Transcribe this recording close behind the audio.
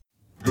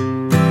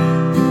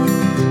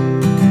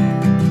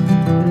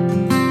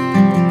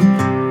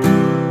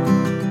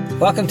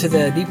Welcome to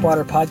the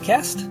Deepwater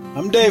Podcast.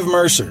 I'm Dave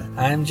Mercer.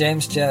 I'm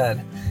James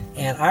Judd.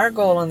 And our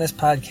goal on this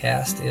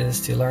podcast is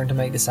to learn to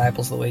make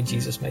disciples the way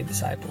Jesus made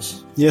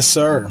disciples. Yes,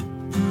 sir.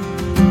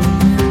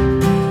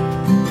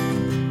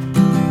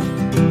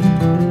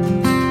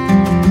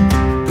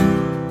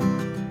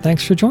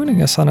 Thanks for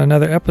joining us on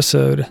another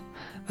episode.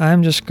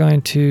 I'm just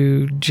going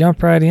to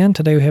jump right in.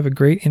 Today we have a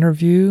great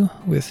interview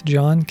with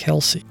John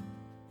Kelsey.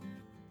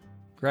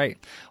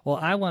 Great. Well,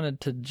 I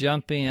wanted to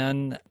jump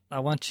in. I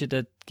want you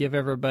to give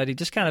everybody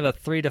just kind of a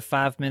 3 to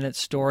 5 minute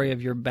story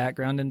of your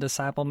background in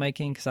disciple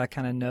making, because I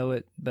kind of know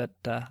it, but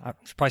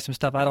there's probably some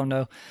stuff I don't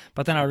know.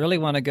 But then I really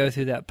want to go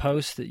through that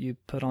post that you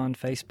put on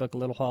Facebook a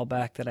little while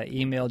back that I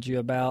emailed you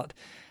about.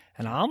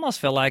 And I almost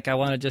feel like I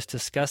want to just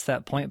discuss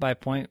that point by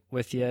point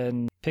with you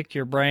and pick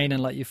your brain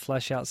and let you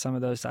flesh out some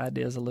of those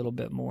ideas a little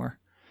bit more.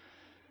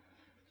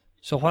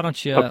 So why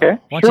don't you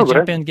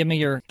jump in, give me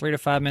your 3 to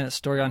 5 minute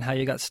story on how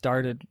you got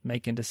started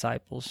making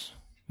disciples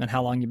and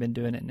how long you've been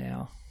doing it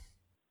now.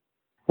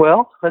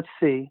 Well, let's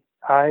see.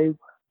 I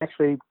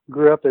actually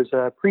grew up as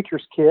a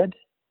preacher's kid,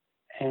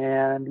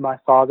 and my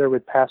father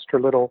would pastor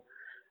little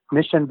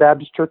Mission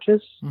Baptist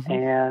churches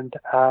and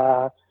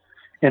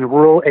in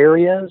rural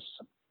areas.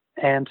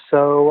 And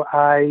so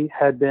I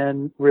had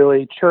been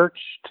really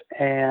churched,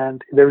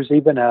 and there was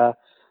even a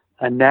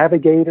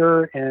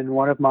navigator in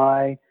one of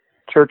my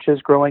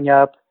churches growing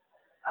up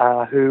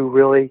who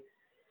really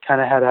kind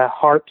of had a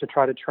heart to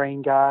try to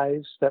train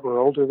guys that were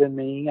older than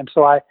me. And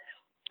so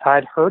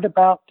I'd heard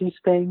about these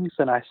things,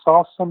 and I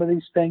saw some of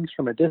these things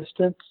from a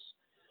distance,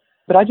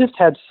 but I just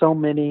had so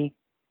many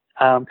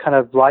kind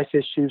of life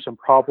issues and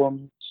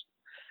problems.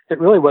 It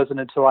really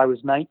wasn't until I was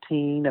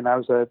 19 and I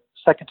was a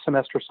second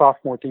semester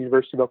sophomore at the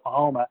University of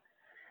Oklahoma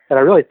that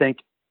I really think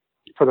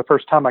for the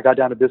first time I got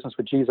down to business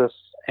with Jesus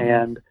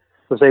and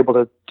was able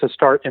to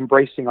start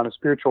embracing on a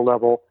spiritual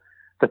level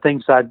the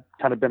things I'd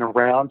kind of been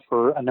around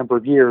for a number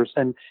of years.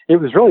 And it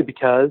was really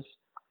because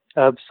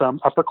of some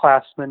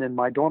upperclassmen in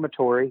my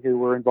dormitory who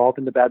were involved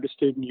in the Baptist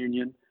Student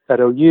Union at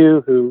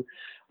OU, who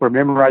were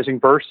memorizing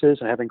verses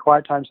and having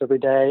quiet times every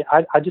day.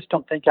 I just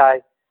don't think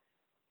I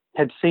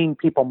had seen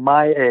people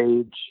my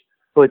age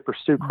really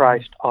pursue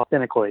Christ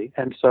authentically.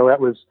 And so that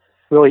was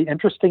really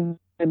interesting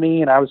to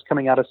me, and I was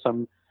coming out of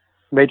some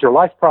major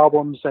life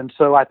problems. And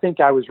so I think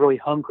I was really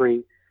hungry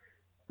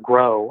to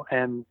grow.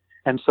 And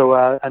so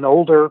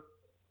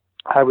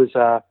I was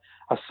a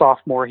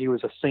sophomore, he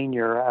was a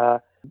senior,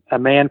 a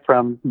man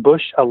from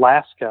Bush,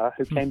 Alaska,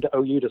 who came to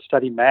OU to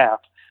study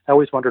math. I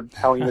always wondered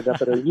how he ended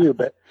up at OU,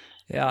 but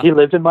he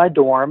lived in my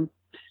dorm,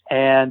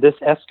 and this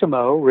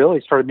Eskimo really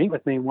started meeting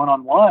with me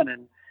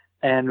one-on-one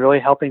and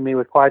really helping me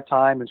with quiet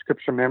time and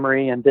scripture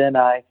memory. And then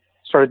I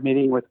started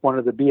meeting with one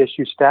of the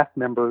BSU staff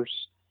members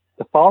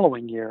the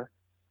following year,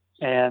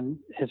 and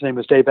his name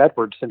was Dave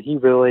Edwards, and he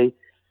really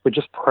would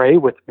just pray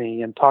with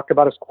me and talk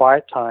about his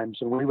quiet times,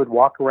 and we would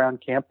walk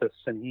around campus,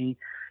 and he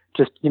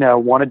just,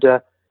 wanted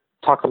to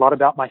talk a lot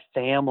about my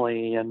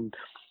family and,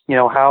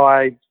 how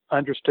I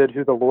understood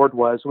who the Lord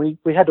was. We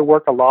had to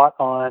work a lot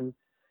on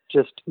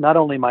just not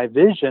only my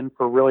vision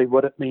for really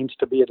what it means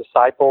to be a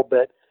disciple,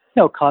 but,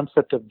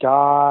 concept of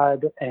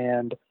God,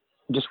 and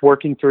just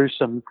working through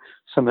some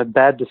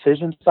bad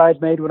decisions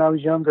I'd made when I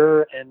was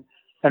younger.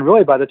 And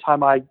really by the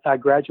time I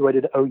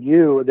graduated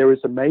OU, there was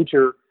a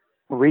major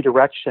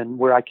redirection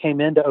where I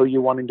came into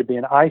OU wanting to be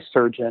an eye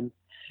surgeon,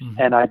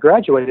 and I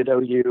graduated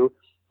OU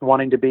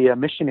wanting to be a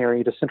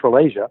missionary to Central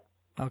Asia.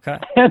 Okay.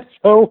 And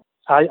so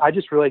I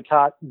just really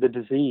caught the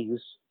disease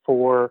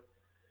for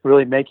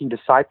really making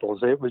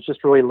disciples. It was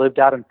just really lived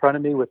out in front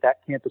of me with that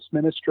campus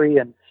ministry,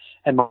 and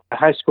my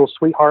high school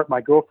sweetheart,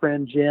 my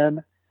girlfriend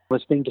Jen,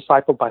 was being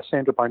discipled by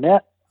Sandra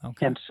Barnett.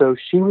 Okay. And so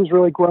she was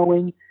really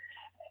growing.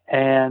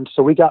 And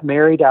so we got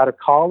married out of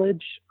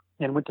college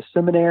and went to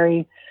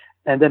seminary.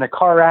 And then a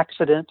car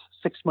accident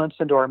 6 months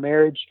into our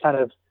marriage kind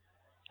of,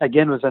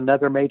 again, was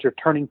another major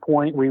turning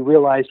point. We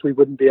realized we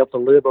wouldn't be able to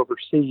live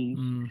overseas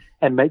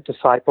and make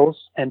disciples.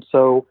 And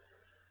so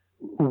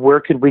where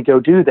could we go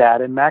do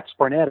that? And Max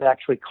Barnett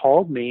actually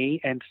called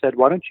me and said,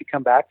 why don't you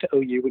come back to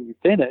OU when you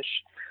finish,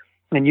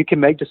 and you can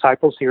make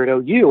disciples here at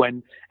OU,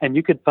 and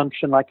you could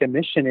function like a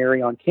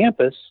missionary on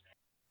campus.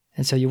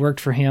 And so you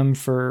worked for him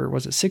for,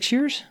 was it 6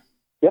 years?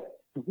 Yep.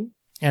 Mm-hmm.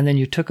 And then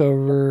you took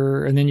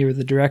over, and then you were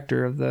the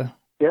director of the...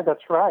 Yeah,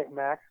 that's right.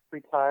 Max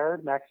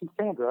and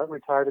Sandra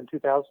retired in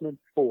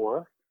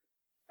 2004.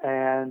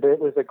 And it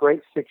was a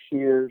great 6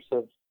 years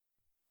of,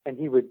 and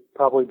he would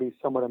probably be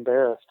somewhat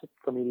embarrassed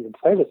for me to even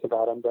say this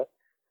about him, but,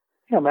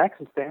 Max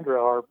and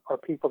Sandra are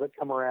people that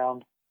come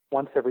around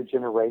once every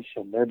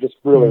generation. They're just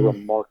really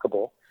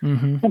remarkable.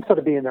 And so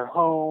to be in their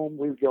home,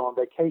 we would go on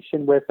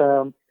vacation with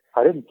them.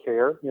 I didn't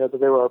care, that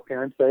they were our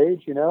parents'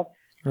 age,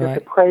 Just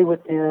to pray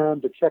with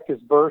him, to check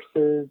his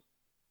verses,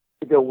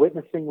 to go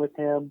witnessing with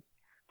him.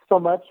 So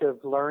much of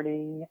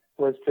learning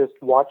was just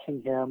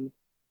watching him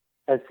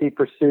as he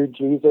pursued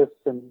Jesus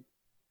and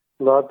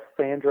loved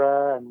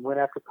Sandra and went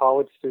after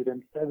college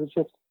students. It was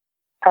just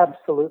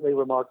absolutely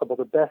remarkable,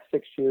 the best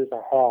 6 years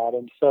I had.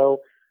 And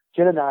so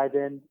Jen and I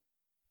then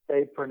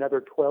stayed for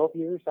another 12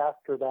 years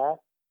after that,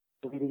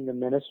 leading the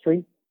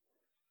ministry.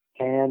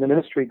 And the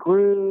ministry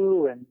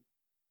grew, and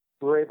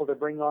we were able to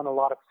bring on a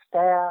lot of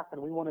staff,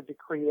 and we wanted to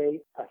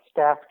create a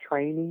staff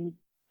training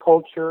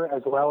culture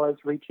as well as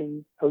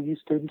reaching OU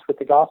students with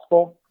the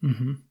gospel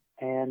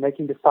and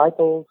making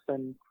disciples.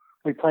 And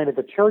we planted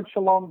a church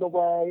along the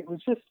way. It was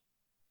just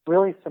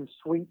really some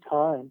sweet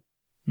time,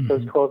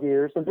 those 12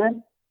 years. And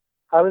then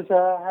I was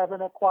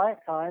having a quiet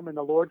time, and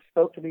the Lord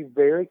spoke to me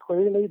very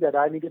clearly that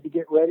I needed to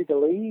get ready to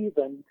leave,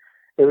 and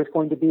there was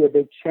going to be a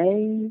big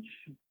change.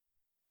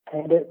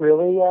 And it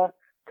really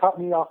caught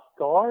me off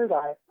guard.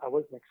 I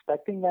wasn't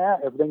expecting that.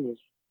 Everything was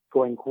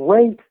going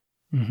great.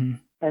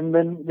 And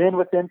then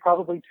within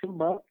probably 2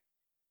 months,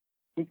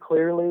 he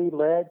clearly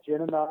led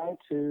Jen and I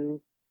to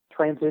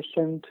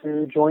transition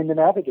to join the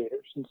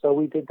Navigators. And so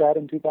we did that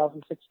in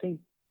 2016.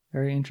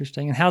 Very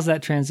interesting. And how's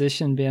that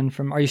transition been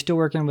from, are you still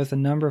working with a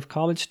number of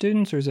college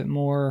students, or is it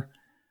more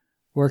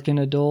working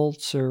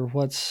adults, or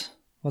what's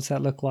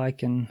that look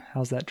like, and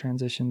how's that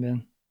transition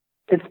been?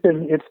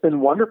 It's been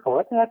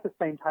wonderful. And at the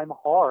same time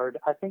hard.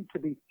 I think to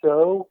be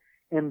so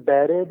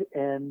embedded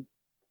in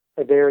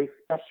a very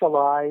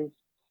specialized,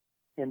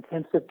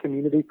 intensive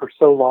community for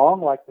so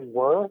long, like we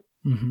were,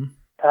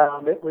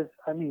 it was,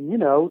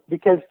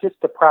 because just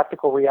the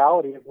practical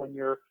reality of when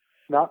you're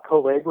not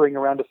co-laboring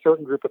around a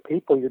certain group of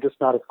people, you're just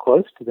not as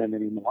close to them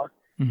anymore.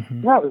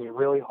 That was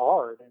really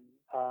hard.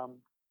 And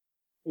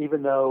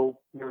even though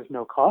there was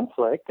no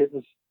conflict, it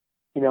was,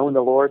 when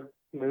the Lord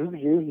moves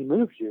you, he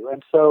moves you.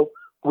 And so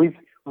we've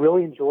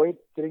really enjoyed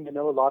getting to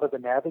know a lot of the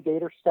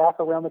Navigator staff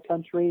around the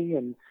country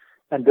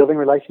and building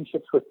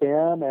relationships with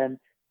them. And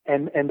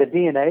the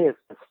DNA is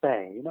the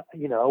same.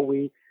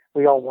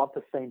 We all want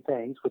the same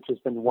things, which has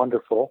been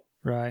wonderful.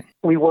 Right.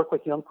 We work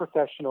with young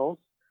professionals.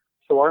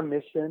 So our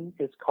mission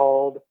is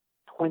called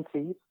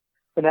 20s.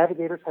 The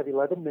Navigators have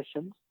 11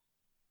 missions.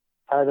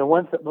 The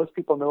ones that most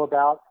people know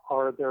about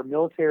are their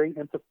military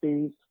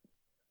emphases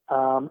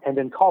and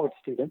then college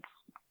students.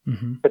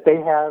 But they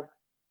have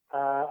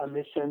a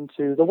mission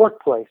to the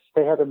workplace.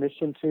 They have a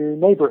mission to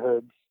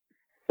neighborhoods.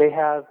 They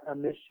have a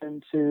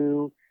mission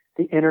to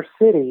the inner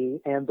city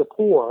and the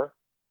poor.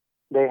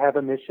 They have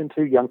a mission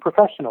to young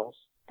professionals,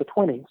 the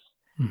 20s.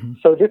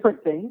 So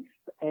different things.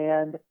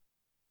 And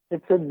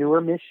it's a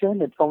newer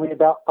mission. It's only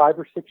about 5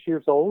 or 6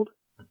 years old.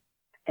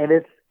 And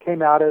it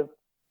came out of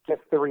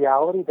just the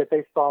reality that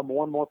they saw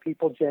more and more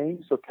people,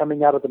 James, are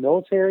coming out of the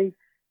military,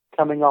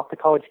 coming off the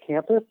college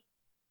campus,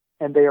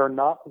 and they are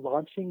not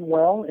launching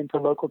well into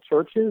local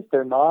churches.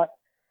 They're not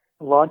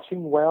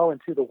launching well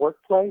into the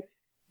workplace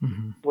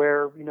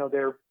where,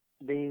 they're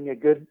being a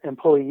good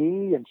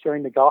employee and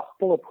sharing the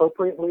gospel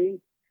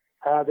appropriately.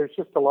 There's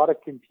just a lot of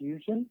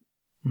confusion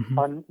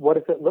on what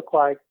does it look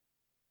like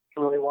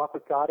to really walk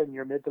with God in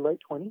your mid to late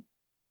 20s.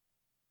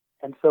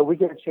 And so we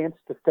get a chance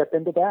to step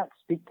into that,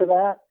 speak to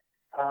that,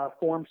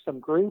 form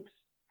some groups.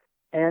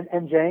 And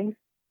James,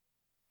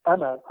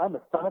 I'm a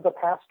son of a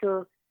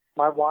pastor.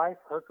 My wife,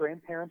 her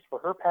grandparents were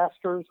her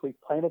pastors. We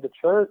planted a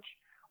church.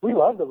 We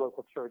love the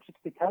local church. It's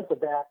because of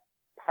that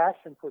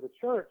passion for the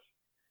church.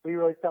 We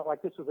really felt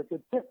like this was a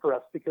good fit for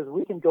us because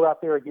we can go out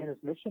there again as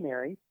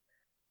missionaries,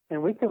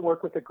 and we can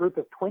work with a group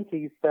of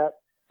 20s that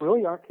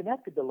really aren't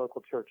connected to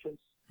local churches.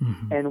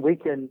 And we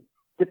can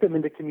get them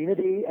into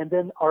community. And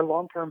then our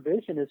long-term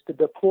vision is to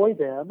deploy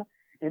them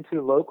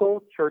into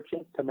local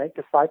churches to make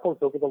disciples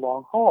over the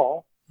long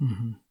haul.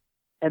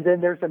 And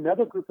then there's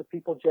another group of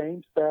people,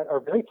 James, that are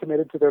very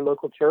committed to their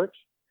local church,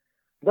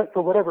 but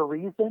for whatever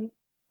reason,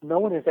 no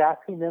one is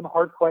asking them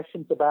hard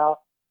questions about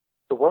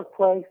the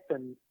workplace,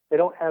 and they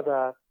don't have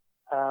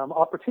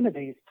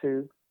opportunities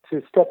to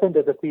step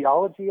into the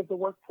theology of the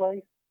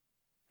workplace,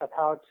 of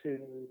how to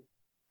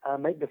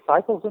make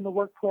disciples in the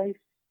workplace.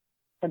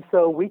 And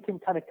so we can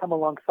kind of come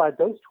alongside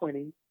those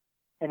 20,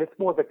 and it's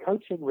more of a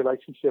coaching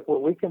relationship where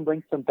we can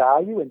bring some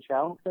value and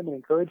challenge them and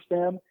encourage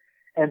them.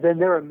 And then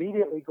they're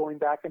immediately going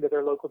back into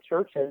their local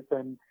churches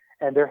and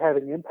they're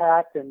having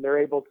impact, and they're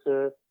able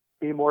to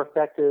be more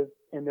effective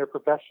in their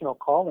professional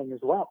calling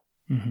as well.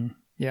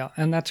 Yeah,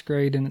 and that's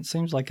great, and it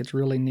seems like it's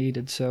really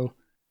needed. So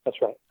that's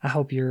right. I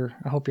hope you're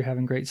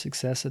having great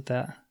success at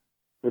that.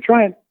 We're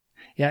trying.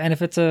 Yeah, and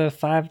if it's a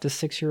 5 to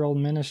 6 year old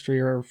ministry,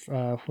 or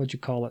what'd you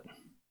call it?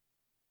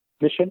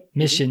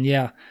 Mission,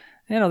 yeah.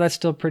 That's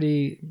still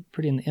pretty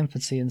in the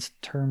infancy in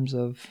terms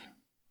of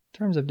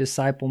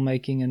disciple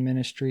making and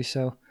ministry.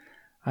 So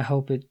I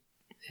hope it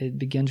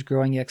begins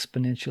growing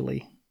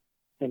exponentially.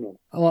 Amen.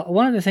 Well,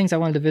 one of the things I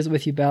wanted to visit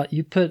with you about,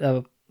 you put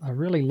a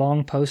really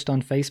long post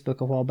on Facebook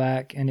a while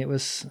back, and it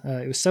was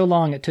so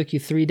long it took you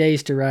 3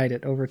 days to write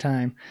it over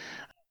time.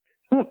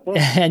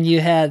 And you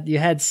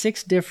had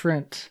 6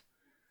 different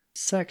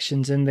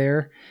sections in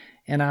there,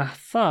 and I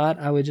thought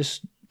I would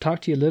just talk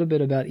to you a little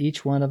bit about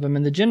each one of them.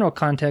 In the general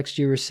context,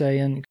 you were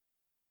saying,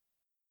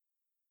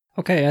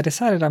 okay, I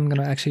decided I'm going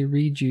to actually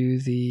read you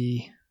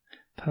the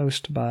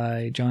post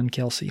by John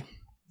Kelsey,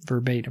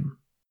 verbatim.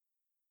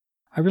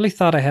 I really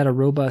thought I had a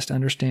robust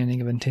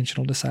understanding of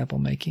intentional disciple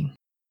making.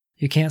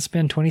 You can't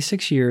spend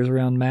 26 years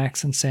around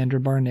Max and Sandra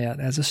Barnett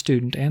as a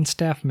student and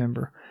staff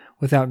member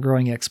without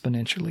growing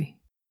exponentially.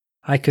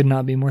 I could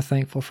not be more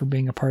thankful for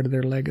being a part of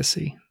their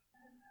legacy.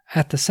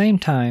 At the same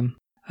time,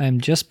 I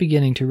am just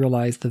beginning to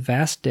realize the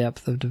vast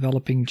depth of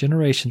developing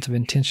generations of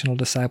intentional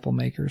disciple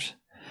makers.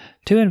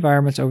 2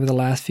 environments over the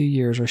last few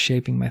years are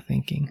shaping my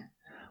thinking.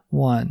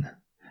 1.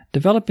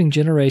 Developing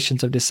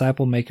generations of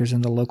disciple makers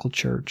in the local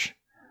church,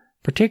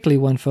 particularly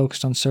one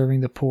focused on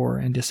serving the poor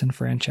and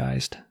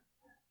disenfranchised.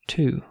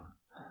 2.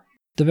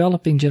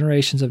 Developing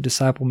generations of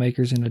disciple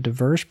makers in a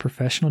diverse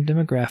professional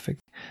demographic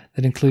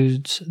that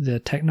includes the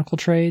technical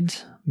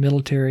trades,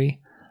 military,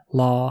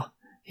 law,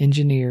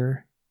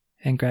 engineer,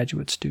 and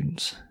graduate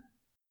students.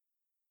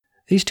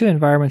 These 2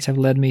 environments have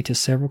led me to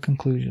several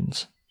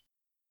conclusions.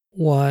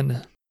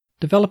 1.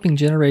 Developing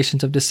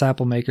generations of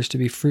disciple makers to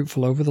be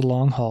fruitful over the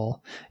long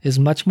haul is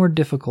much more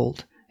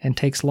difficult and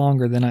takes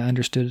longer than I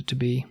understood it to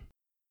be.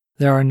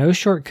 There are no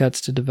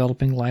shortcuts to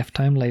developing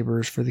lifetime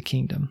laborers for the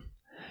kingdom.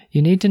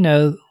 You need to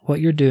know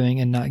what you're doing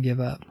and not give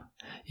up.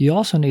 You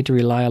also need to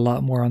rely a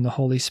lot more on the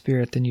Holy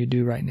Spirit than you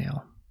do right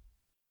now.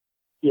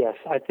 Yes,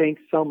 I think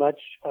so much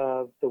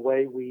of the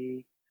way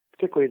we,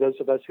 particularly those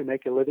of us who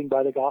make a living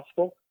by the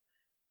gospel,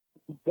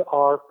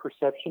 our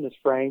perception is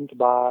framed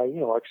by,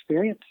 our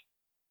experience.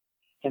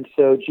 And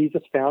so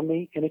Jesus found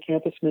me in a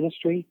campus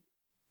ministry.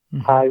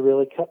 Mm-hmm. I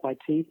really cut my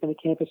teeth in a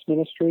campus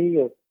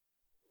ministry of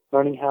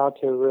learning how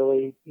to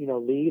really,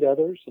 lead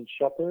others and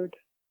shepherd.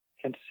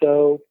 And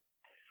so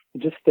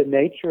just the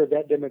nature of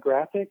that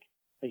demographic,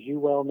 as you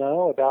well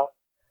know,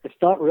 it's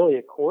not really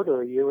a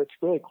quarter a year, it's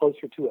really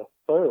closer to a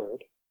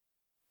third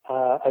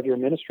of your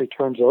ministry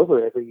turns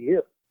over every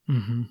year.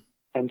 Mm-hmm.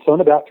 And so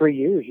in about 3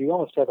 years, you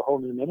almost have a whole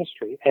new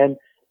ministry. And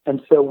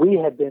so we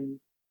had been,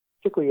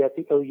 particularly at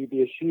the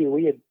OUBSU,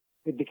 we had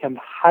become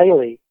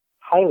highly,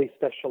 highly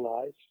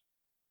specialized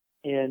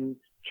in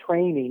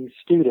training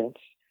students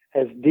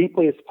as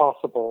deeply as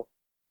possible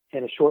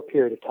in a short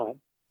period of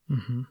time.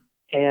 Mm-hmm.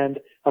 And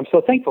I'm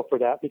so thankful for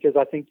that because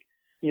I think,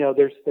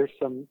 there's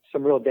some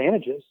real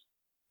advantages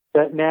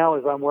that now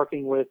as I'm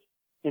working with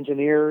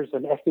engineers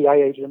and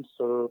FBI agents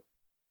or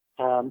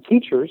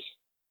teachers,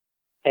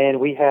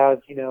 and we have,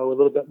 a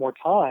little bit more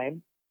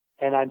time,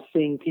 and I'm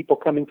seeing people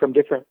coming from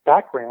different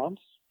backgrounds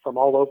from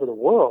all over the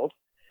world,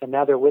 and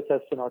now they're with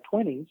us in our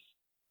 20s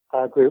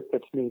group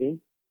that's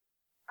meeting.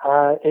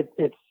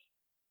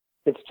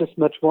 It's just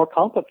much more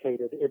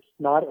complicated. It's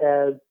not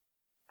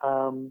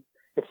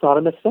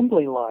an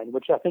assembly line,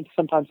 which I think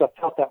sometimes I've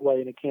felt that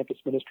way in a campus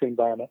ministry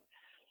environment.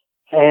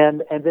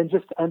 And then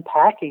just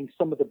unpacking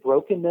some of the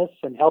brokenness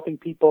and helping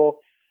people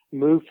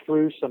move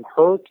through some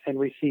hurt and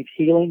receive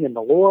healing in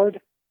the Lord.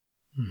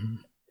 Mm-hmm.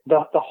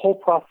 The whole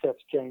process,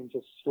 James,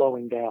 is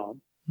slowing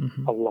down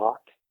mm-hmm. a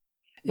lot.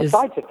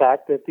 Besides the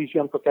fact that these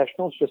young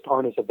professionals just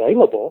aren't as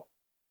available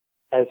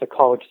as a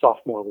college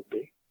sophomore would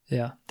be.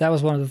 Yeah, that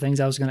was one of the things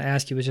I was going to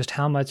ask you was just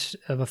how much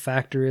of a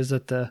factor is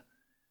it the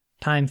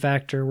time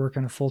factor,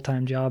 working a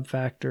full-time job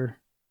factor?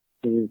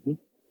 Mm-hmm.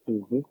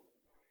 Mm-hmm.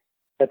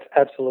 That's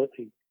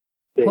absolutely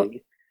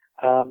big.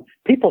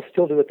 People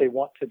still do what they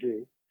want to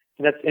do.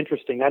 And that's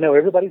interesting. I know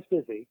everybody's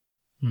busy,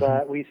 mm-hmm.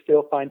 but we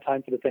still find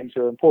time for the things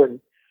that are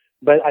important.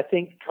 But I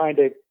think trying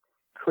to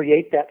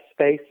create that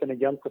space in a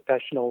young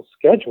professional's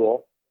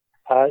schedule,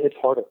 it's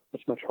harder.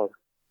 It's much harder.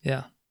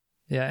 Yeah.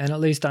 Yeah. And at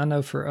least I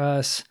know for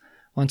us,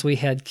 once we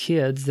had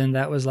kids, then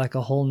that was like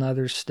a whole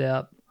nother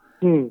step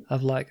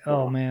of like,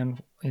 oh man,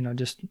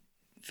 just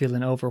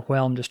feeling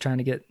overwhelmed, just trying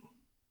to get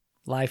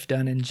life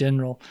done in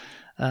general.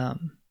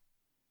 And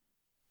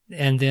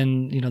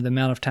then, the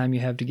amount of time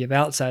you have to give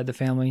outside the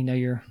family,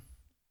 you're,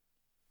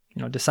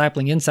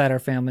 discipling inside our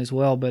family as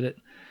well, but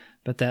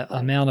that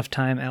amount of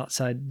time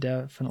outside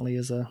definitely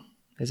is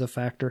a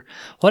factor.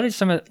 What is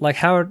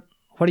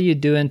what are you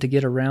doing to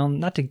get around,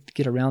 not to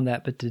get around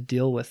that, but to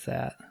deal with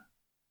that?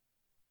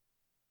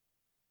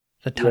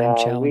 The time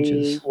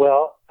challenges.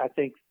 I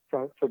think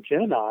for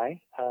Jen and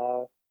I,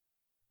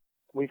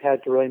 we've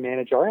had to really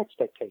manage our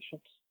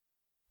expectations.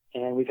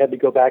 And we've had to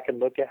go back and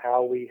look at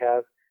how we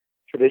have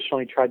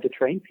traditionally tried to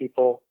train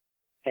people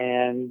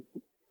and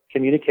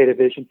communicate a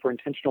vision for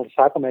intentional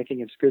disciple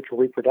making and spiritual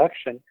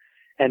reproduction.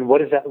 And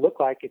what does that look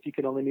like if you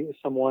can only meet with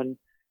someone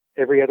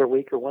every other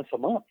week or once a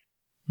month?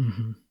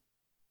 Mm-hmm.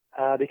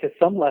 Because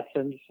some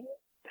lessons,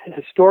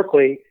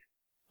 historically,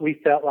 we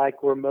felt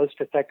like were most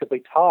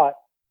effectively taught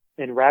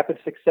in rapid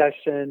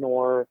succession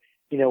or,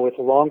 with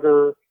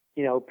longer,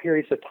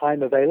 periods of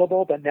time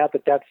available. But now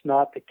that that's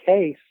not the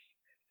case,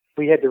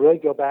 we had to really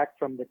go back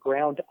from the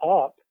ground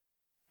up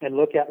and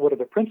look at what are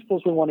the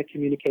principles we want to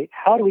communicate,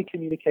 how do we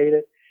communicate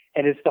it,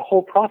 and is the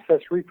whole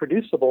process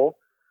reproducible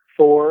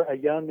for a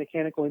young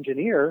mechanical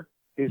engineer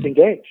who's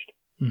engaged.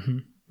 Mm-hmm.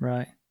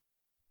 Right.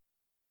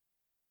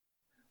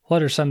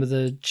 What are some of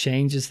the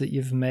changes that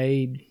you've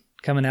made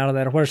coming out of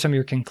that? Or what are some of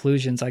your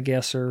conclusions, I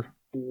guess?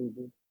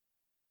 Mm-hmm.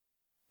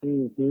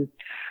 Mm-hmm.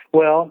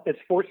 Well, it's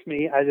forced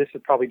me, this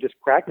is probably just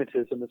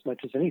pragmatism as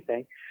much as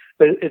anything,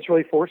 but it's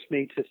really forced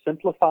me to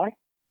simplify,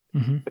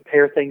 mm-hmm. to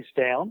pare things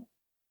down,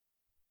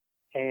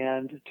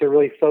 and to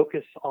really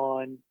focus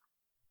on,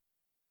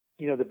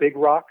 the big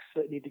rocks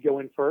that need to go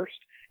in first.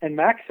 And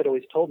Max had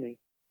always told me,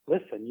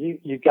 listen,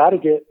 you've got to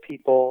get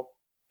people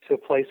to a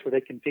place where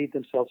they can feed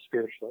themselves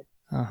spiritually.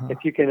 Uh-huh. If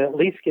you can at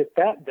least get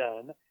that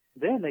done,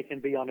 then they can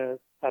be on a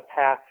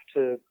path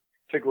to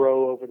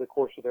grow over the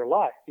course of their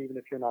life, even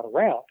if you're not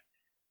around.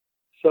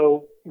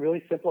 So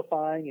really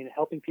simplifying and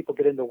helping people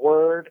get in the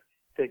Word,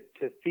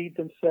 to feed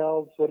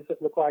themselves. What does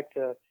it look like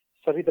to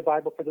study the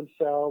Bible for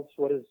themselves?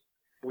 What does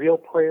real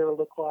prayer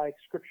look like?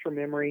 Scripture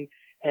memory,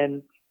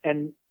 and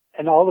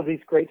all of these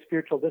great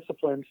spiritual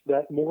disciplines.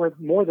 That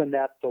more than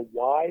that, the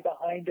why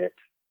behind it,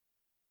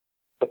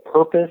 the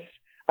purpose.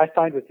 I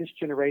find with this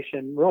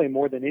generation, really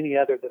more than any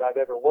other that I've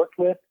ever worked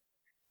with,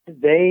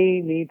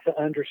 they need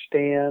to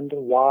understand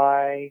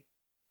why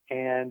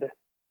and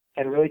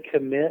really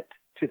commit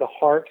to the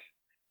heart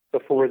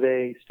before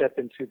they step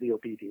into the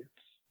obedience.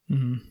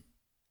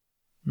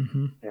 Mm-hmm.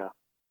 Mm-hmm. Yeah.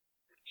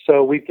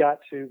 So we've got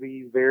to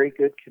be very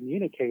good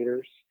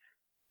communicators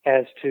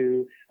as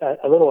to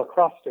a little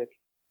acrostic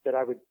that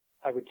I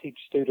would teach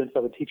students, I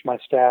would teach my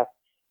staff,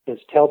 is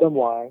tell them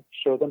why,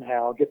 show them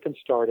how, get them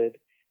started,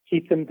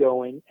 keep them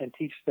going, and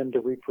teach them to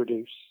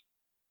reproduce.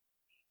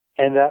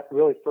 And that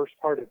really first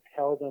part of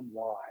tell them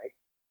why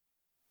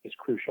is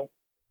crucial.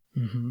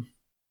 Mm-hmm.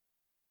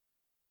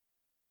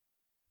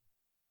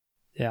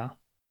 Yeah.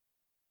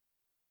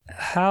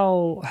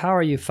 How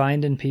are you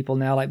finding people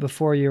now? Like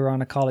before you were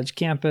on a college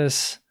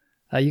campus,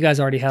 you guys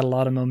already had a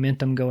lot of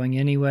momentum going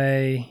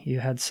anyway. You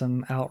had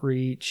some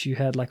outreach. You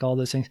had like all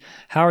those things.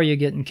 How are you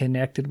getting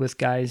connected with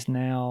guys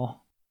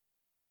now,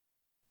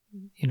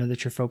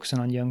 that you're focusing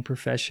on young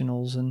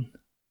professionals, and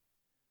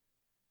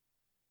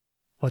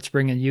what's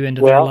bringing you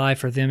into their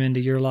life or them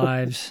into your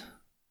lives?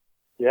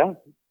 Yeah.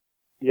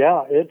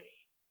 It's,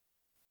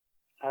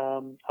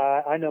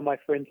 I know my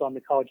friends on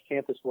the college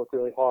campus work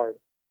really hard,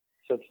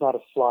 so it's not a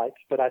slight,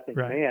 but I think,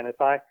 man,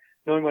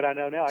 knowing what I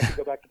know now, I could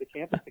go back to the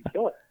campus and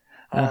kill it.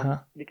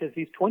 Because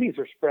these 20s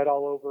are spread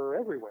all over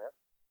everywhere,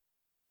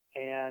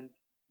 and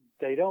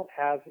they don't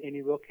have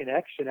any real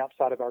connection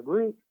outside of our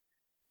group.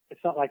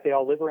 It's not like they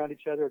all live around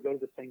each other or go to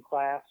the same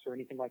class or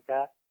anything like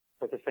that,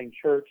 or the same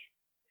church.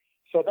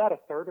 So about a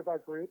third of our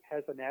group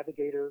has a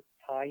Navigator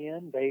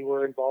tie-in. They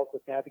were involved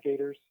with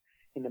Navigators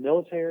in the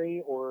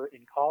military or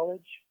in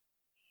college.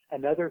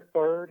 Another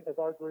third of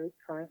our group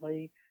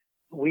currently,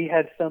 we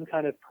had some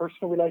kind of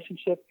personal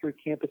relationship through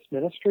campus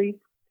ministry.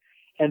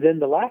 And then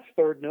the last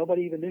third,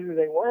 nobody even knew who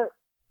they were.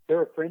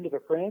 They're a friend of a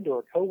friend or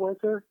a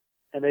coworker,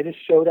 and they just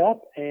showed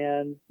up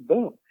and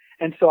boom.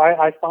 And so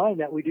I find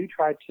that we do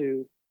try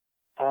to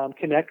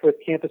connect with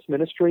campus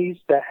ministries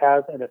that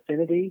have an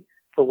affinity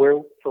for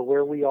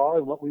where we are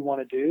and what we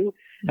want to do.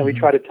 And we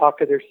try to talk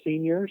to their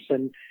seniors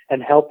and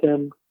help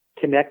them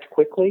connect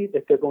quickly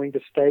if they're going to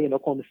stay in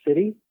Oklahoma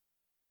City.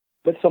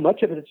 But so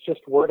much of it is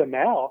just word of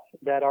mouth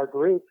that our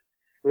group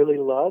really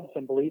loves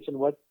and believes in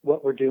what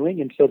we're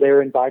doing. And so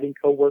they're inviting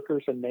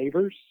coworkers and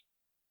neighbors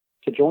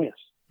to join us.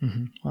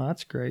 Mm-hmm. Well,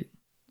 that's great.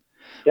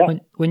 Yeah.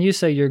 When you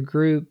say your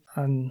group,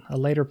 on a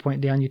later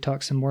point down, you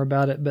talk some more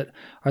about it, but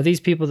are these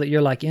people that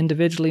you're like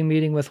individually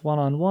meeting with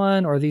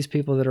one-on-one, or are these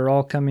people that are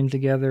all coming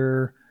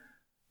together?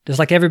 Does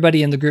like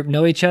everybody in the group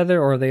know each other,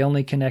 or are they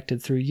only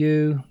connected through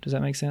you? Does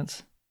that make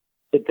sense?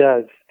 It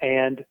does.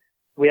 And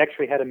we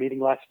actually had a meeting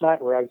last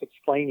night where I was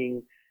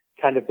explaining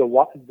kind of the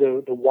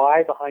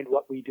why behind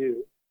what we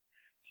do.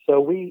 So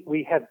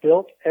we have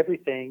built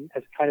everything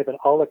as kind of an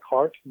a la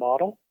carte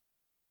model.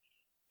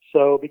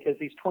 So because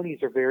these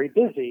 20s are very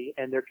busy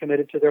and they're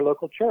committed to their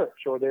local church,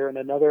 or they're in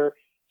another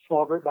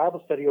small group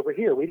Bible study over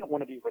here, we don't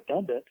want to be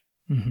redundant.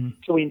 Mm-hmm.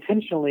 So we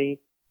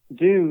intentionally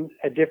do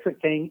a different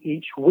thing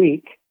each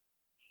week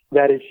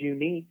that is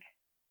unique.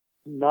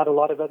 Not a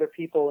lot of other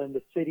people in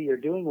the city are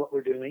doing what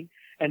we're doing.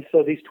 And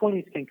so these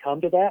 20s can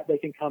come to that. They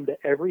can come to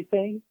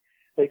everything.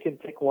 They can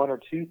pick one or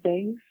two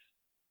things,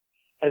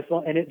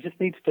 and it just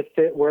needs to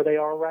fit where they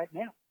are right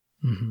now.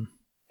 Mm-hmm.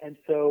 And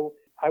so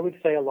I would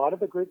say a lot of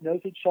the group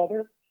knows each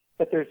other,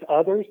 but there's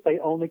others, they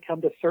only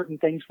come to certain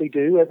things we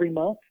do every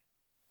month,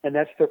 and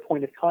that's their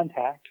point of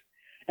contact.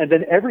 And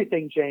then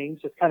everything,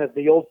 James, is kind of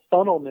the old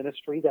funnel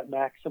ministry that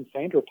Max and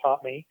Sandra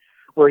taught me,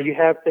 where you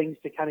have things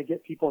to kind of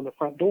get people in the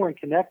front door and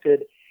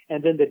connected,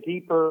 and then the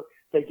deeper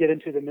they get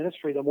into the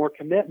ministry, the more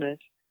commitment,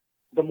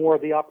 the more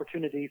the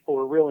opportunity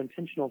for real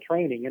intentional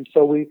training. And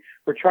so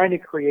we're trying to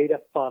create a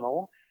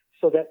funnel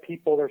so that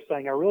people are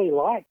saying, I really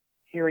like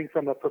hearing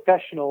from a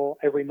professional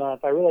every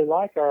month. I really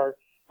like our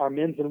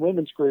men's and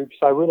women's groups.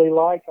 I really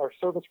like our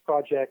service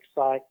projects.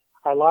 I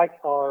like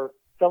our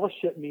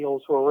fellowship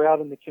meals where we're out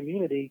in the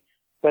community,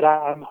 but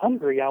I'm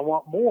hungry. I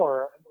want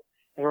more.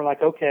 And we're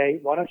like, okay,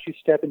 why don't you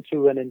step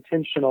into an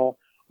intentional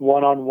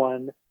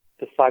one-on-one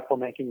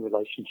disciple-making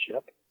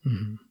relationship?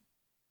 Mm-hmm.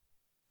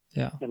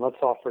 Yeah. And let's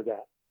offer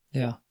that.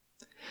 Yeah.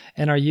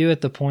 And are you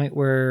at the point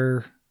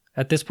where,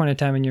 at this point in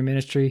time in your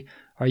ministry,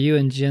 are you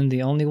and Jen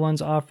the only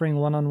ones offering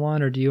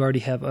one-on-one, or do you already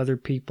have other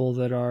people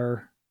that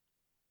are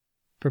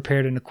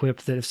prepared and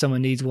equipped that if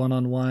someone needs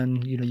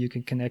one-on-one, you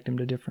can connect them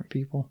to different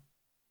people?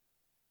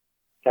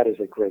 That is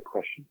a great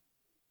question.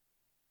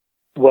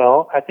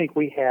 Well, I think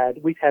we've had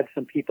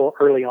some people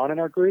early on in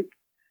our group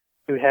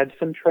who had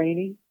some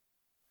training,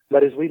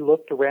 but as we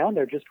looked around,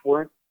 there just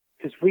weren't,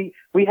 because we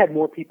had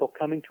more people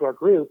coming to our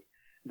group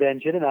than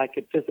Jen and I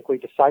could physically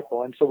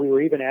disciple. And so we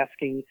were even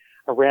asking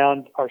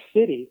around our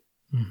city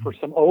for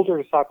some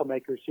older disciple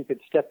makers who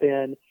could step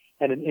in,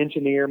 and an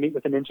engineer meet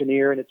with an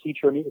engineer and a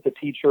teacher meet with a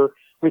teacher.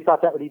 We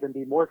thought that would even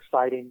be more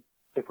exciting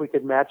if we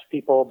could match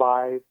people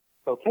by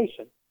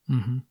vocation.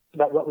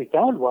 But what we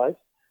found was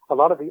a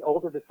lot of the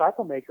older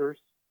disciple makers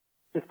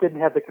just didn't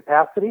have the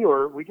capacity,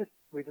 or we just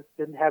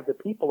didn't have the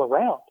people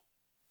around.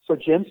 So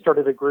Jen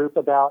started a group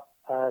about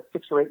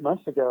 6 or 8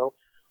 months ago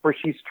where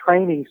she's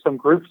training some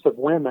groups of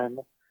women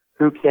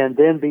who can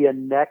then be a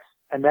next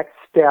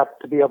step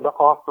to be able to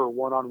offer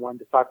one-on-one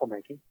disciple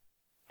making.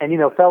 And,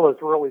 fellows,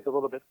 we're always a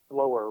little bit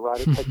slower, right?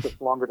 It takes us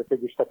longer to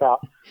figure stuff out.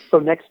 So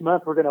next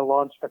month, we're going to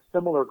launch a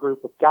similar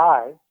group of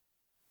guys.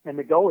 And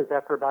the goal is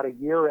after about a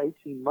year or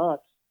 18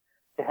 months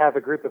to have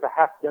a group of a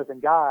half dozen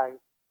guys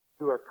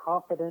who are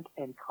confident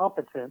and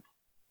competent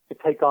to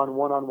take on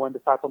one-on-one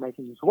disciple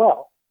making as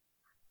well.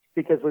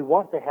 Because we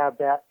want to have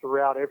that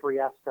throughout every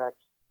aspect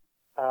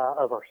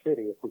of our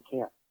city if we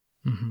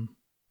can.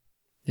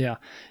 Yeah,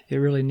 it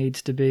really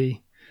needs to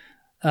be.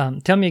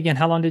 Tell me again,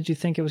 how long did you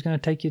think it was going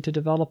to take you to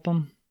develop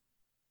them?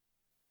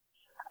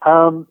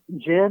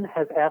 Jen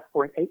has asked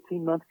for an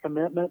 18-month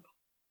commitment.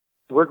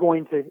 We're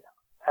going to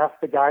ask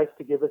the guys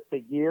to give us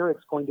a year.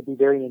 It's going to be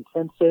very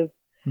intensive,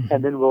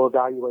 and then we'll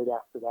evaluate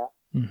after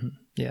that.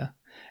 Yeah.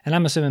 And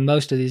I'm assuming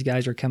most of these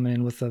guys are coming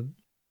in with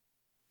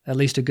at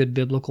least a good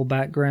biblical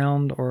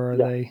background, or are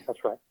they?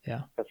 That's right.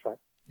 Yeah. That's right.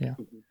 Yeah.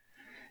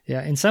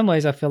 Yeah. In some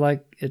ways, I feel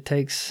like it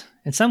takes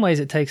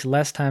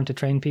less time to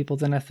train people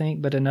than I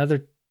think, but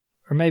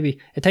or maybe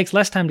it takes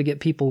less time to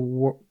get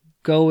people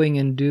going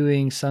and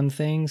doing some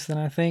things than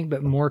I think,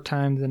 but more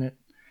time than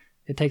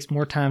it takes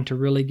more time to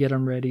really get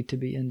them ready to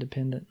be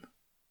independent.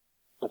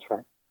 That's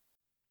right.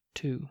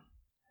 2.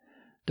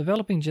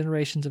 Developing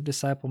generations of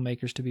disciple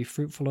makers to be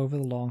fruitful over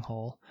the long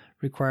haul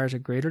requires a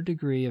greater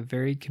degree of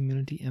varied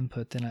community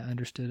input than I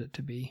understood it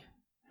to be.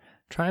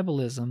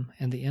 Tribalism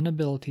and the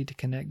inability to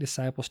connect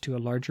disciples to a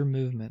larger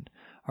movement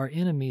are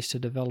enemies to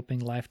developing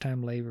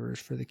lifetime laborers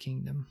for the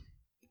kingdom.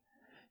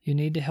 You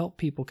need to help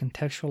people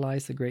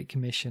contextualize the Great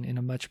Commission in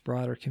a much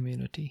broader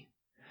community.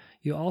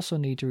 You also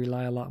need to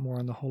rely a lot more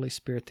on the Holy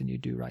Spirit than you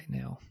do right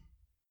now.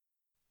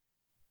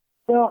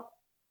 Well,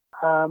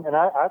 and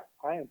I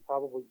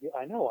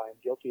know I am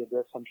guilty of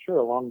this, I'm sure,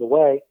 along the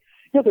way.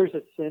 There's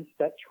a sense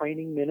that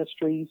training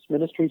ministries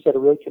that are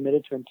really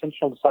committed to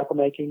intentional disciple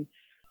making,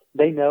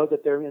 they know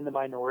that they're in the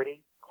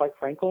minority, quite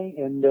frankly,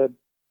 in the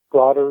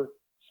broader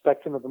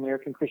spectrum of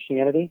American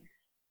Christianity.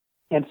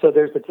 And so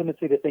there's a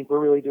tendency to think we're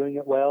really doing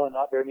it well and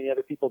not very many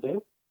other people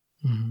do.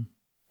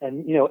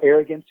 And,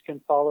 arrogance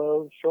can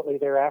follow shortly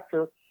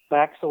thereafter.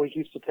 Max always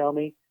used to tell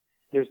me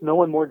there's no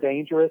one more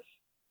dangerous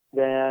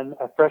than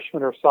a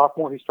freshman or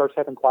sophomore who starts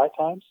having quiet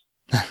times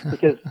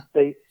because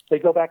they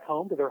go back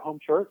home to their home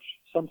church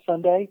some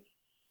Sunday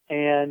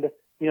and,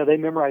 they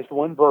memorized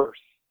one verse.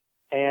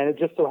 And it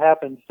just so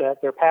happens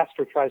that their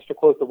pastor tries to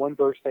quote the one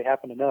verse they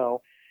happen to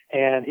know,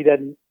 and he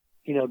doesn't,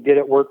 get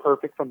it word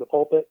perfect from the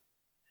pulpit.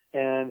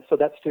 And so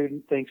that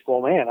student thinks,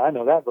 well, man, I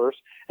know that verse.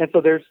 And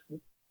so there's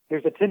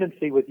a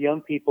tendency with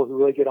young people who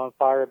really get on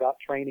fire about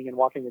training and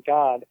walking with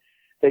God.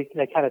 They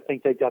kind of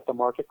think they've got the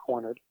market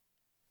cornered.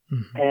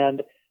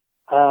 And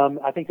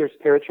I think there's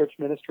parachurch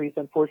ministries,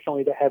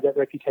 unfortunately, that have that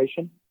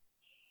reputation.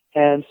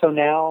 And so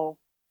now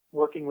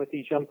working with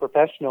these young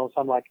professionals,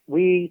 I'm like,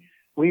 we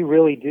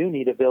really do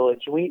need a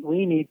village.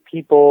 We need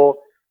people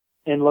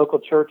in local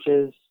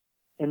churches,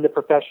 in the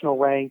professional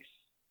ranks,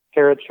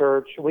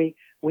 parachurch. We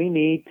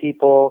need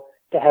people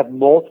to have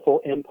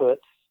multiple inputs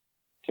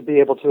to be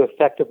able to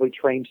effectively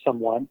train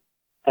someone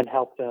and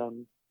help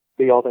them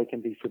be all they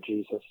can be for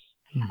Jesus.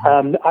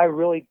 I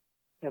really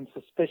am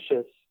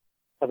suspicious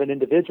of an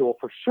individual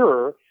for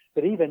sure,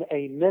 but even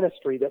a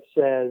ministry that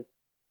says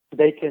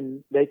they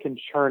can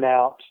churn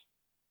out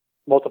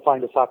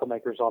multiplying disciple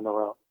makers on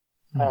their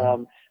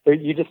own.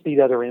 You just need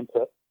other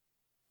input.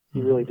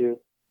 You really do.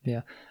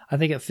 Yeah. I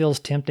think it feels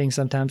tempting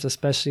sometimes,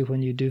 especially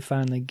when you do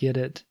finally get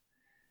it.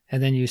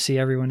 And then you see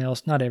everyone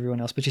else, not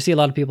everyone else, but you see a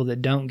lot of people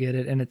that don't get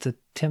it. And it's a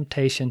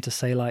temptation to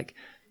say like,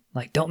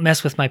 don't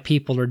mess with my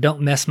people, or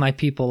don't mess my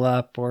people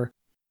up.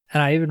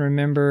 And I even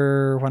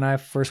remember when I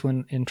first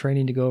went in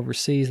training to go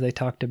overseas, they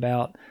talked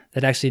about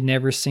that actually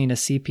never seen a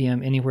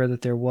CPM anywhere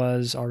that there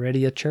was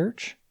already a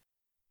church.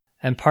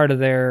 And part of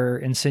their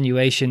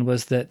insinuation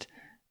was that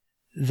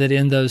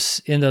in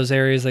those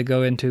areas they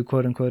go into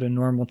quote unquote a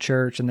normal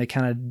church, and they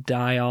kind of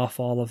die off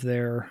all of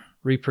their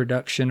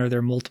reproduction or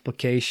their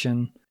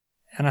multiplication.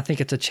 And I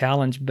think it's a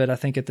challenge, but I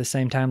think at the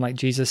same time, like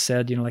Jesus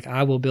said,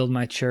 I will build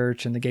my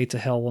church and the gates of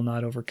hell will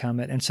not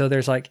overcome it. And so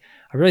there's I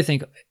really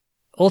think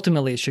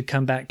ultimately it should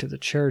come back to the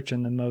church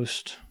in the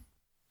most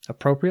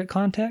appropriate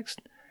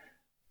context,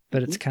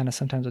 but it's kind of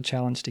sometimes a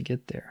challenge to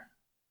get there.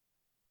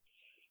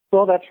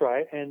 Well, that's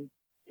right. And,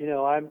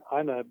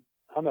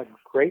 I'm a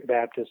great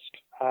Baptist.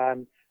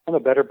 I'm a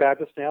better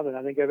Baptist now than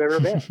I think I've ever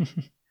been.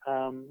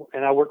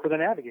 And I work with the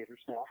Navigators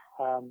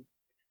now.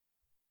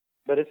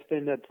 But it's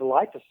been a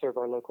delight to serve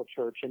our local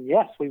church. And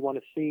yes, we want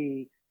to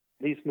see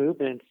these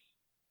movements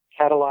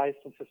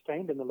catalyzed and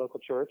sustained in the local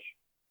church.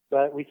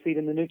 But we see it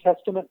in the New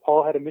Testament.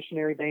 Paul had a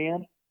missionary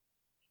band.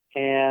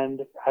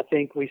 And I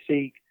think we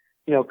see,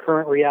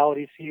 current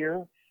realities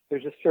here.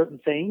 There's just certain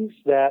things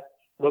that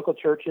local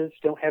churches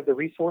don't have the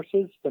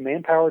resources, the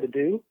manpower to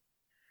do,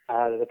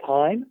 the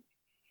time.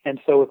 And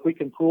so if we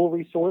can pool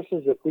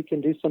resources, if we can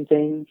do some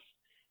things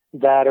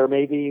that are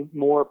maybe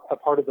more a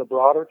part of the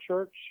broader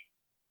church,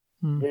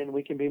 then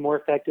we can be more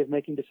effective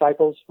making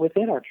disciples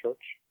within our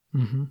church.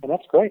 And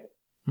that's great.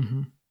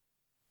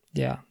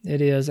 Yeah,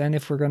 it is. And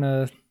if we're going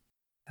to,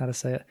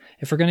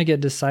 if we're going to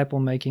get disciple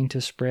making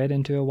to spread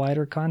into a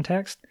wider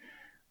context,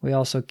 we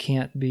also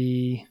can't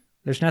be,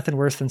 there's nothing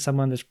worse than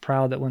someone that's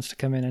proud that wants to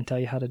come in and tell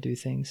you how to do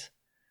things.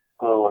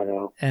 Oh, I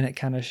know. And it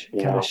kind of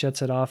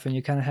shuts it off, and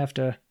you kind of have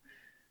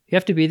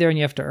to be there, and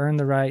you have to earn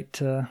the right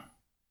to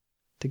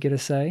get a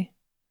say.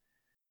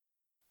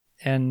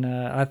 And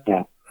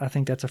I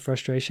think that's a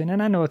frustration.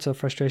 And I know it's a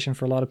frustration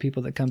for a lot of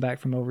people that come back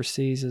from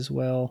overseas as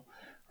well,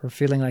 or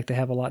feeling like they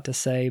have a lot to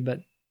say,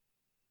 but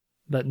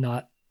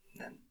not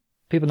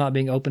people not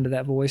being open to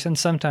that voice. And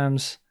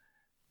sometimes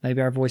maybe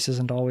our voice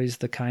isn't always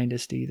the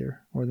kindest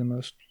either, or the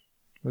most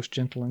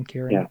gentle and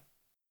caring. Yeah.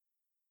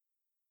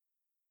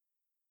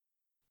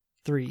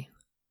 3.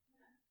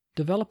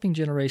 Developing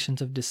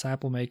generations of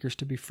disciple makers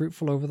to be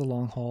fruitful over the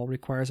long haul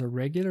requires a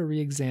regular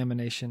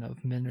re-examination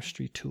of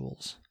ministry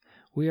tools.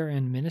 We are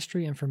in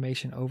ministry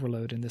information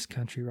overload in this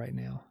country right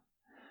now.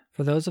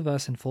 For those of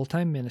us in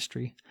full-time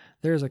ministry,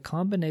 there is a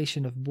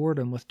combination of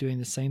boredom with doing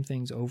the same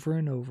things over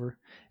and over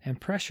and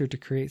pressure to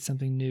create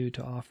something new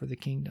to offer the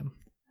kingdom.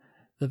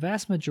 The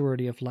vast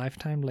majority of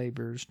lifetime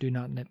laborers do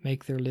not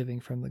make their living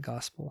from the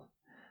gospel.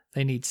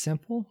 They need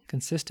simple,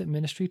 consistent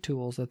ministry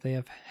tools that they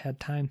have had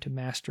time to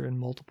master in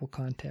multiple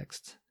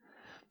contexts.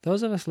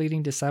 Those of us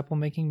leading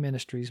disciple-making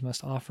ministries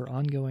must offer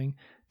ongoing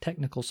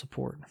technical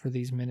support for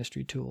these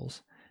ministry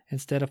tools,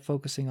 instead of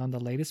focusing on the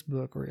latest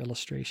book or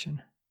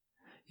illustration.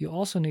 You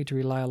also need to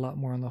rely a lot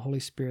more on the Holy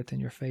Spirit than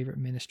your favorite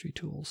ministry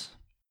tools.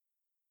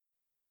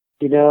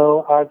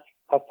 I've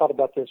thought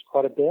about this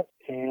quite a bit,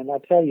 and I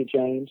tell you,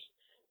 James,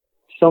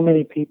 so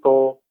many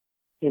people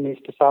in these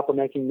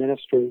disciple-making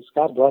ministries,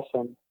 God bless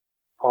them,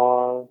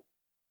 are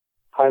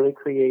highly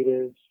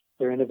creative,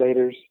 they're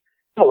innovators.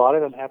 A lot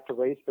of them have to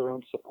raise their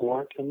own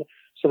support, and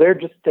so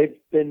they've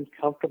been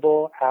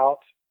comfortable out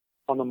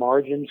on the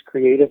margins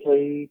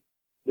creatively.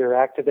 They're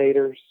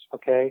activators,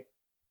 okay?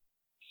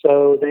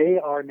 So they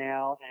are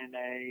now in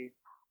a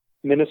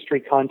ministry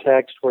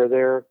context where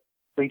they're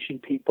reaching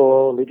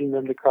people, leading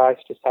them to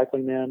Christ,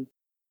 discipling them.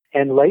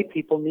 And lay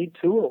people need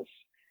tools.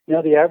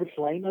 The average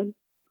layman,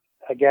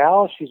 a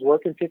gal, she's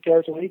working 50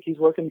 hours a week, he's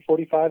working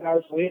 45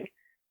 hours a week,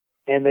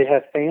 and they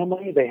have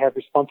family, they have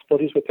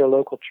responsibilities with their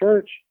local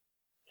church.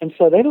 And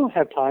so they don't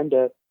have time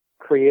to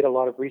create a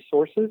lot of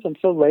resources. And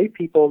so lay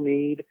people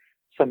need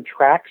some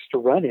tracks to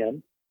run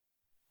in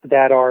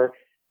that are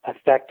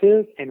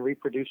effective and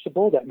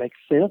reproducible, that make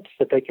sense,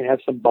 that they can have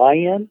some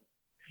buy-in.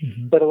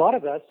 But a lot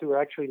of us who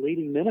are actually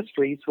leading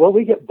ministries,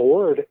 we get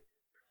bored,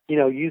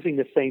 using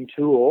the same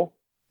tool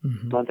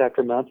month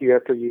after month, year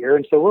after year.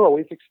 And so we're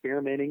always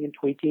experimenting and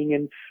tweaking,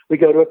 and we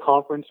go to a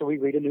conference or we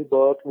read a new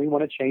book and we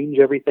want to change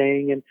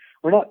everything. And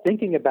we're not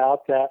thinking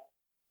about that,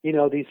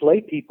 these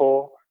lay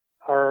people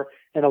are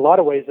in a lot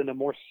of ways in a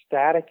more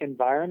static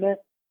environment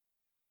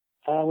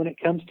when it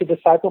comes to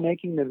disciple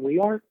making than we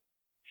are.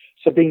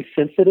 So being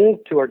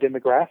sensitive to our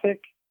demographic,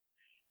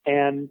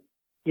 and,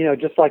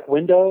 just like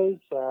Windows,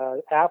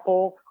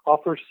 Apple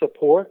offers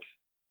support,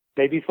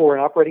 maybe for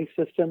an operating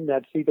system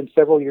that's even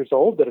several years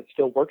old, but it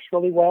still works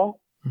really well.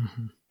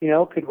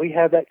 Could we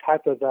have that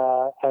type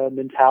of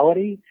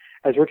mentality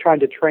as we're trying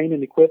to train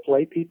and equip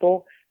lay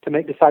people to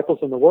make disciples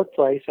in the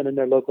workplace and in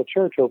their local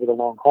church over the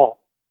long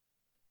haul?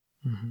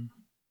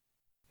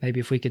 Maybe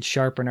if we could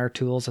sharpen our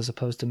tools as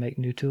opposed to make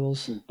new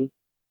tools.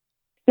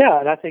 Yeah,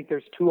 and I think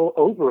there's tool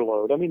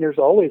overload. I mean, there's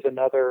always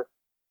another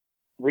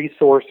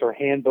resource or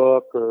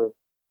handbook or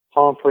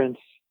conference.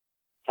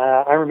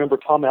 I remember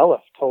Tom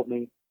Elliff told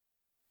me,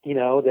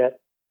 that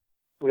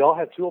we all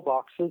have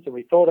toolboxes and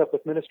we fill it up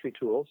with ministry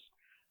tools.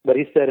 But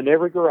he said in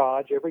every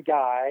garage, every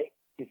guy,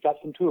 he's got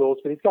some tools,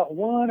 but he's got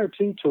one or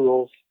two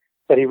tools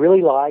that he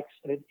really likes.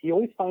 And he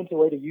always finds a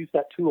way to use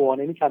that tool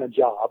on any kind of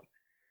job.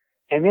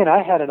 And then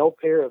I had an old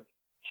pair of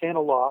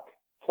channel lock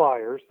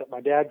pliers that my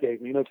dad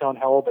gave me, telling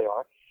how old they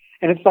are.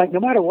 And it's like, no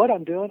matter what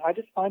I'm doing, I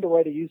just find a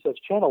way to use those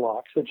channel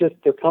locks.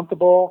 They're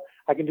comfortable.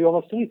 I can do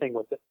almost anything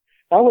with it.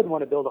 I wouldn't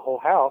want to build a whole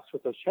house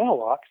with those channel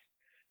locks,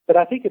 but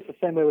I think it's the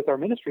same way with our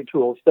ministry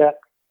tools that,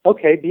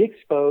 okay, be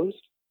exposed,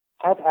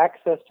 have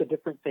access to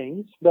different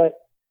things, but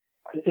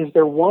is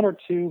there one or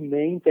two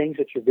main things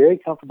that you're very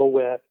comfortable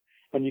with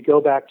and you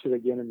go back to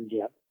again and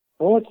again?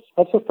 Well,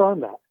 let's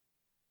affirm that.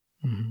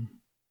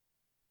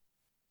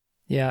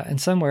 Yeah, and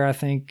somewhere I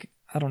think,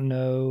 I don't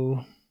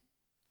know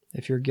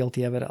if you're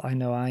guilty of it, I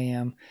know I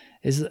am,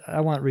 is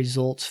I want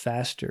results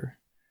faster.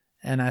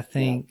 And I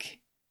think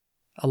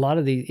a lot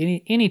of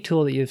any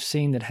tool that you've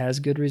seen that has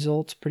good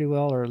results pretty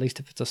well, or at least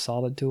if it's a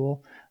solid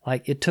tool,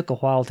 like it took a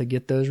while to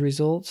get those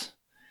results.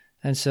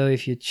 And so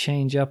if you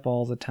change up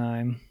all the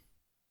time,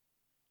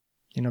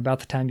 about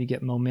the time you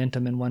get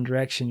momentum in one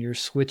direction, you're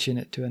switching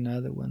it to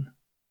another one.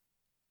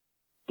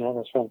 Yeah,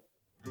 that's right.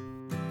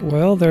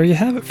 Well, there you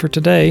have it for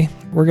today.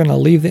 We're going to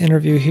leave the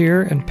interview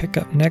here and pick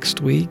up next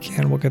week,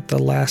 and we'll get the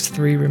last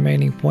 3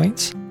 remaining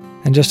points.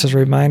 And just as a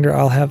reminder,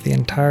 I'll have the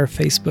entire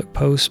Facebook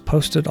post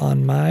posted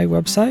on my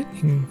website. You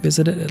can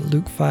visit it at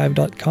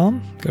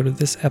luke5.com. Go to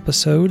this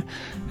episode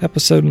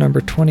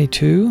number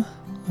 22,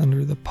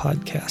 under the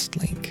podcast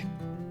link.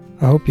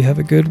 I hope you have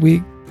a good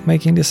week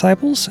making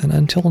disciples, and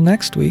until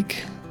next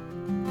week,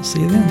 I'll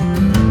see you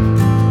then.